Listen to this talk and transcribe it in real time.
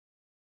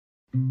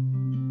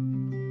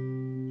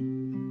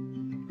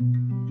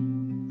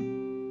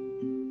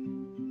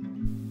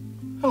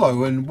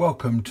Hello and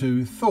welcome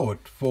to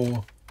Thought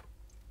for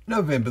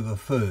November the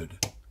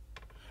 3rd.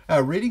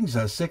 Our readings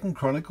are 2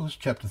 Chronicles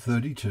chapter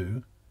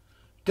 32,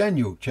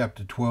 Daniel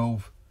chapter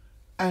 12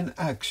 and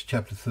Acts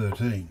chapter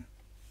 13.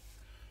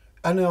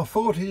 And our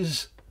thought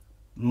is,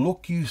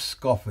 look you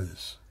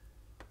scoffers.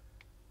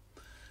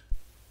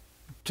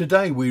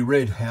 Today we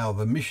read how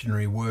the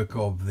missionary work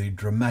of the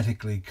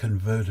dramatically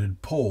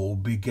converted Paul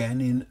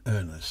began in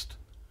earnest.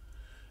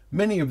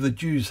 Many of the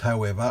Jews,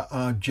 however,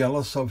 are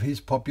jealous of his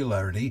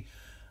popularity,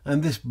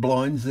 and this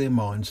blinds their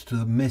minds to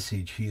the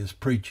message he is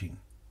preaching.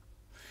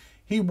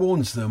 He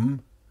warns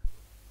them,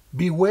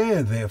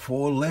 "Beware,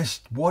 therefore,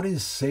 lest what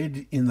is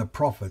said in the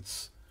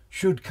prophets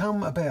should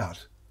come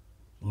about.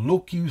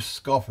 Look, you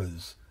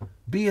scoffers,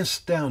 be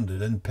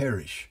astounded and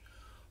perish,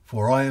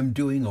 for I am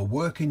doing a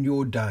work in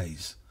your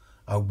days,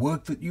 a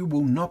work that you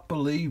will not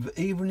believe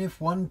even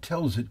if one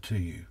tells it to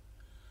you."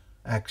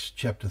 Acts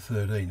chapter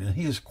 13, and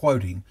he is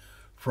quoting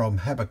from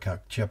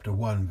Habakkuk chapter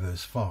 1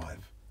 verse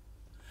 5.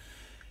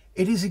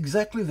 It is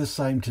exactly the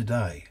same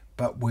today,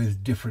 but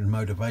with different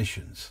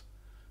motivations.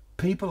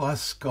 People are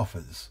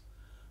scoffers,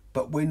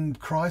 but when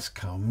Christ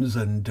comes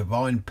and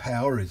divine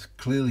power is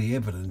clearly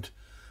evident,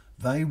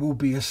 they will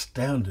be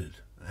astounded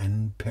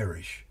and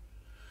perish.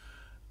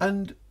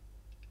 And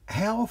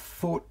how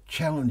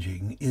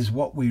thought-challenging is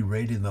what we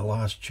read in the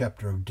last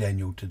chapter of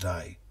Daniel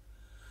today.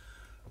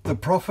 The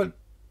prophet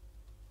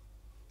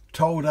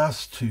told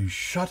us to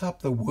shut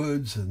up the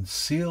words and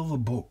seal the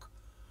book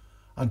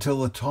until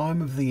the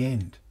time of the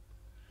end.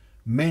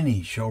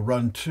 Many shall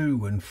run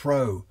to and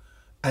fro,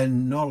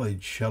 and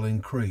knowledge shall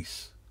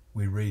increase,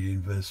 we read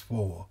in verse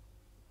 4.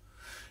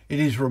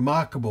 It is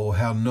remarkable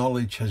how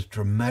knowledge has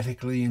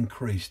dramatically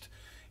increased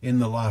in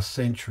the last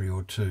century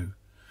or two.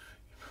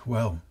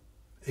 Well,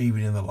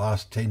 even in the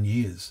last 10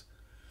 years.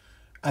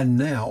 And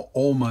now,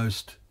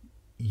 almost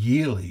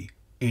yearly,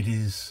 it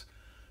is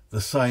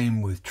the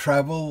same with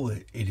travel.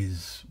 It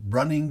is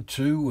running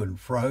to and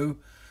fro,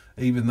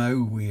 even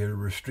though we are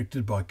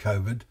restricted by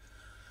COVID.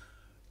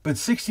 But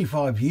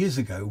 65 years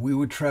ago, we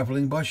were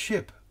travelling by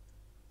ship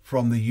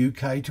from the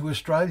UK to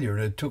Australia,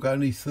 and it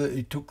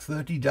took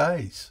 30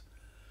 days.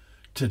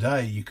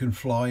 Today, you can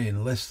fly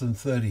in less than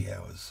 30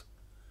 hours.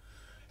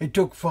 It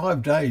took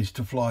 5 days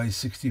to fly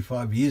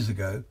 65 years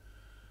ago,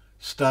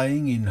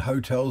 staying in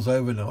hotels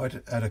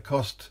overnight at a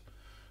cost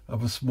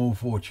of a small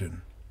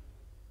fortune.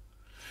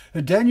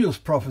 Daniel's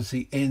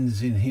prophecy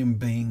ends in him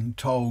being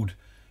told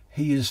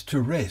he is to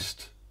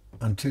rest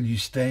until you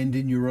stand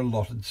in your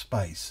allotted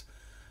space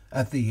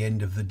at the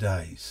end of the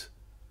days.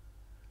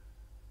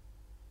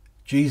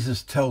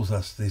 Jesus tells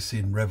us this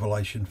in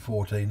Revelation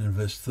 14 and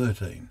verse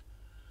 13.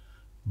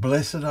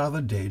 "Blessed are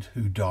the dead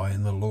who die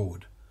in the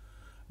Lord,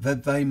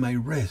 that they may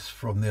rest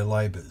from their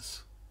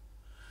labours."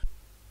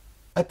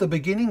 At the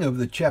beginning of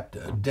the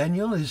chapter,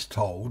 Daniel is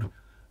told,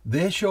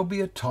 "There shall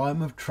be a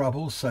time of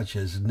trouble such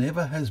as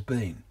never has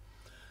been.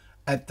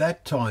 At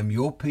that time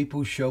your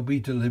people shall be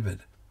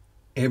delivered,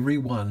 every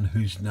one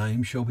whose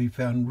name shall be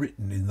found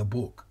written in the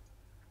book."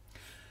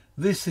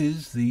 This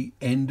is the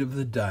end of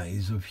the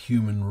days of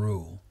human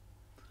rule.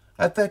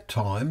 At that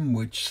time,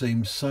 which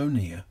seems so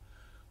near,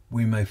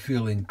 we may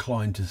feel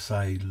inclined to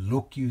say,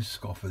 "Look, you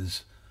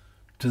scoffers,"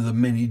 to the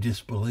many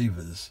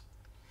disbelievers.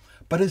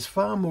 But it's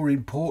far more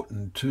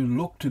important to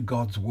look to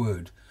God's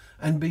word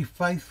and be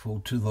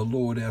faithful to the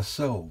Lord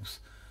ourselves,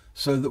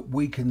 so that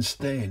we can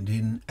stand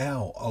in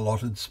our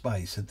allotted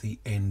space at the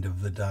end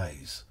of the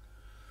days.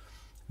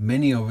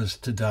 Many of us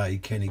today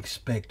can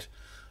expect,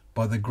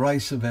 by the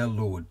grace of our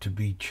Lord, to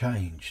be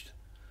changed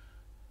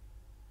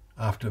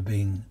after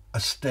being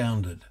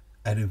astounded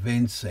at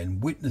events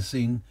and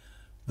witnessing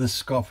the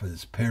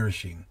scoffers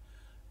perishing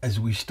as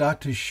we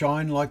start to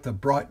shine like the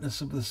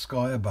brightness of the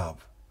sky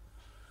above.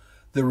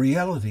 The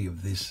reality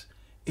of this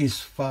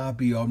is far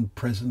beyond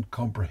present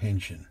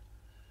comprehension.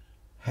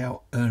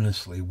 How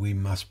earnestly we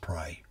must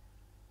pray.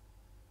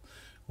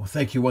 Well,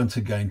 thank you once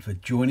again for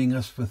joining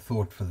us for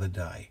Thought for the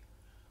Day,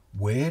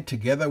 where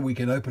together we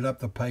can open up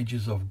the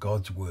pages of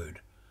God's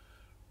Word,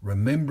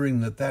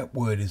 remembering that that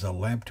Word is a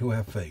lamp to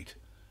our feet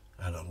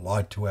and a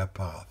light to our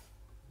path.